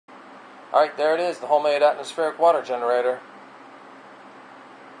Alright, there it is, the homemade atmospheric water generator.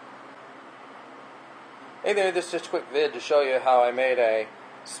 Hey there, this is just a quick vid to show you how I made a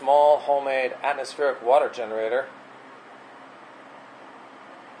small homemade atmospheric water generator.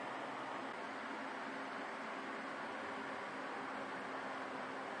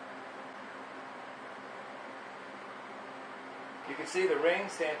 You can see the ring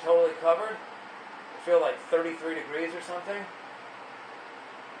staying totally covered. I feel like 33 degrees or something.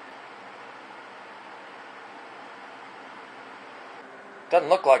 Doesn't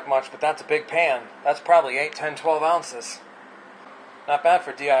look like much, but that's a big pan. That's probably 8, 10, 12 ounces. Not bad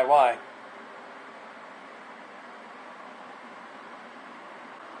for DIY.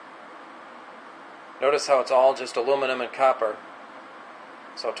 Notice how it's all just aluminum and copper.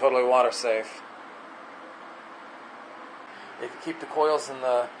 So totally water safe. If you keep the coils in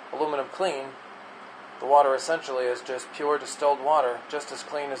the aluminum clean, the water essentially is just pure distilled water, just as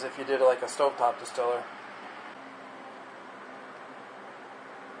clean as if you did like a stovetop distiller.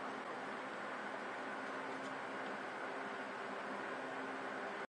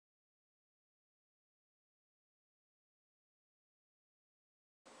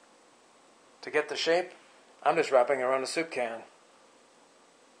 To get the shape, I'm just wrapping it around a soup can.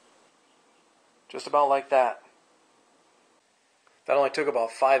 Just about like that. That only took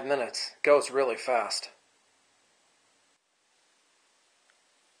about 5 minutes. It goes really fast.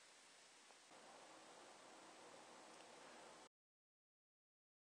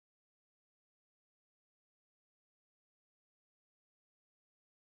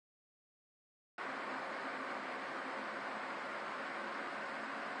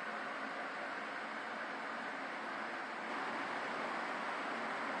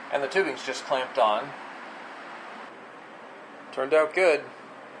 And the tubing's just clamped on. Turned out good.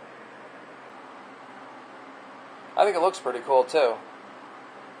 I think it looks pretty cool too.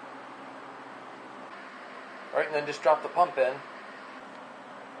 Right, and then just drop the pump in.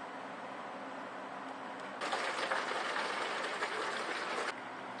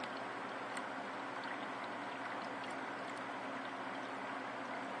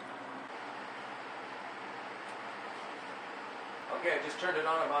 Okay, I just turned it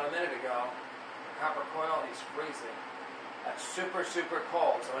on about a minute ago. The copper coil is freezing. That's super, super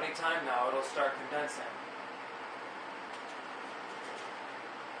cold, so anytime now it'll start condensing.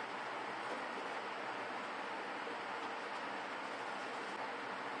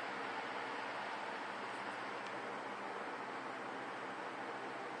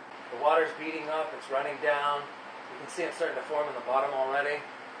 The water's beating up, it's running down. You can see it starting to form in the bottom already.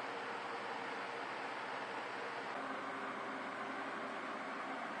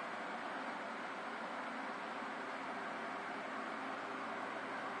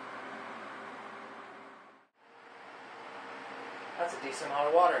 That's a decent amount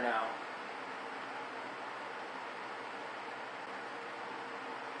of water now.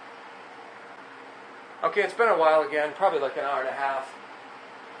 Okay, it's been a while again, probably like an hour and a half.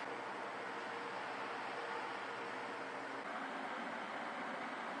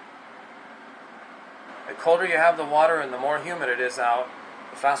 The colder you have the water and the more humid it is out,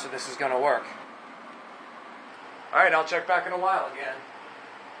 the faster this is going to work. Alright, I'll check back in a while again.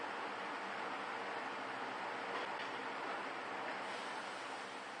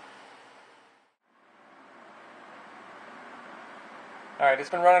 Alright,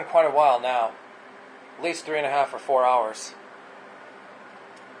 it's been running quite a while now. At least 3.5 or 4 hours.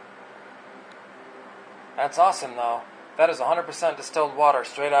 That's awesome though. That is 100% distilled water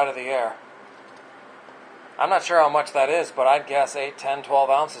straight out of the air. I'm not sure how much that is, but I'd guess 8, 10, 12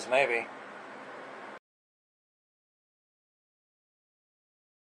 ounces maybe.